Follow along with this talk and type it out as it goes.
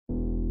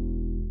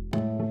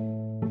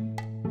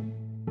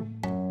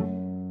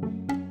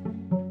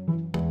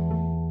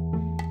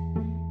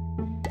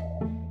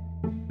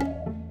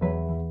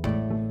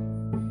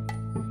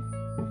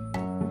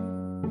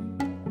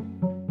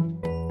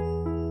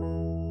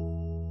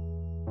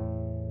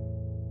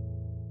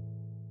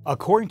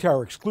According to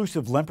our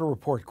exclusive Lempert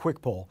Report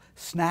quick poll,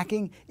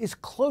 snacking is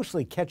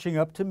closely catching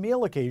up to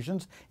meal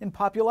occasions in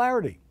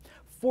popularity.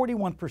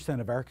 41%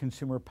 of our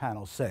consumer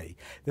panel say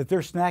that they're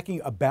snacking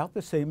about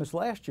the same as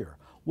last year,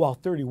 while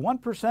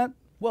 31%,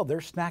 well, they're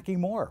snacking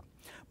more.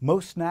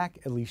 Most snack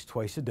at least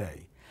twice a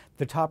day.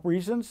 The top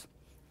reasons?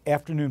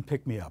 Afternoon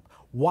pick-me-up,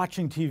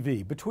 watching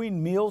TV,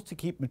 between meals to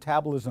keep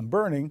metabolism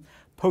burning,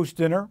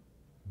 post-dinner,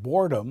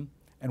 boredom,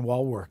 and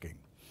while working.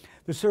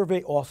 The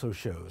survey also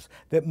shows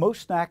that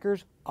most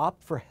snackers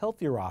opt for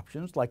healthier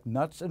options like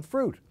nuts and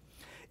fruit.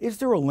 Is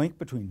there a link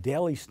between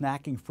daily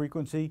snacking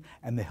frequency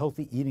and the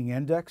Healthy Eating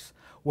Index?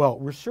 Well,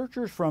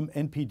 researchers from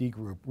NPD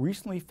Group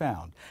recently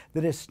found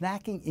that as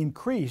snacking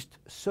increased,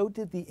 so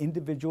did the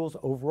individual's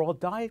overall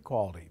diet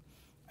quality.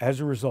 As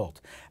a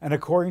result, and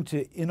according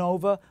to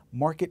Innova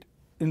Market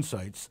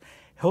Insights,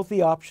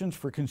 healthy options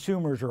for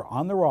consumers are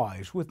on the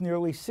rise, with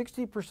nearly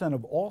 60%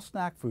 of all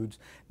snack foods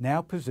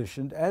now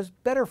positioned as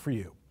better for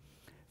you.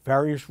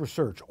 Various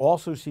research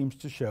also seems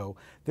to show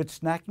that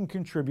snacking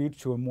contributes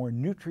to a more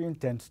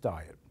nutrient-dense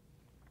diet.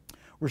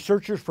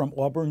 Researchers from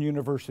Auburn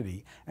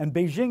University and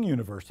Beijing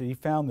University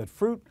found that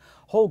fruit,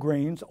 whole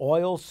grains,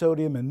 oil,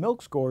 sodium, and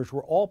milk scores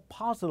were all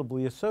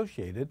positively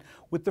associated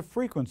with the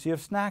frequency of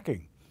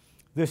snacking.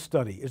 This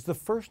study is the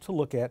first to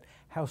look at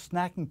how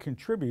snacking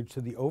contributes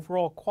to the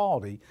overall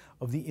quality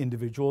of the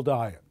individual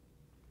diet.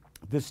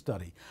 This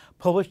study,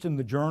 published in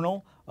the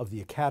Journal of the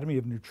Academy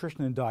of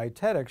Nutrition and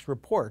Dietetics,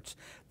 reports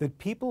that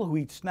people who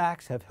eat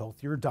snacks have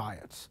healthier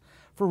diets.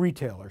 For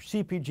retailers,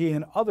 CPG,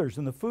 and others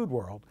in the food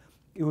world,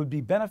 it would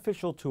be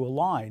beneficial to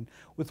align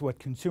with what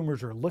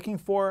consumers are looking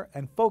for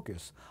and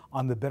focus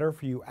on the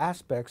better-for-you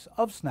aspects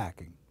of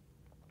snacking.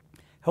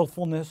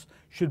 Healthfulness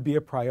should be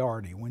a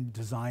priority when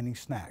designing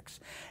snacks,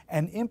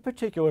 and in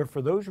particular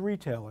for those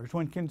retailers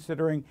when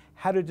considering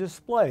how to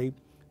display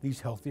these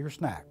healthier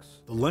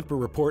snacks. The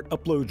Lempert Report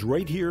uploads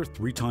right here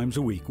 3 times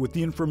a week with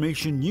the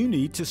information you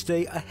need to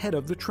stay ahead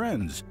of the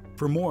trends.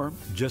 For more,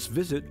 just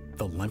visit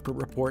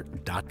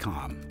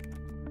thelempertreport.com.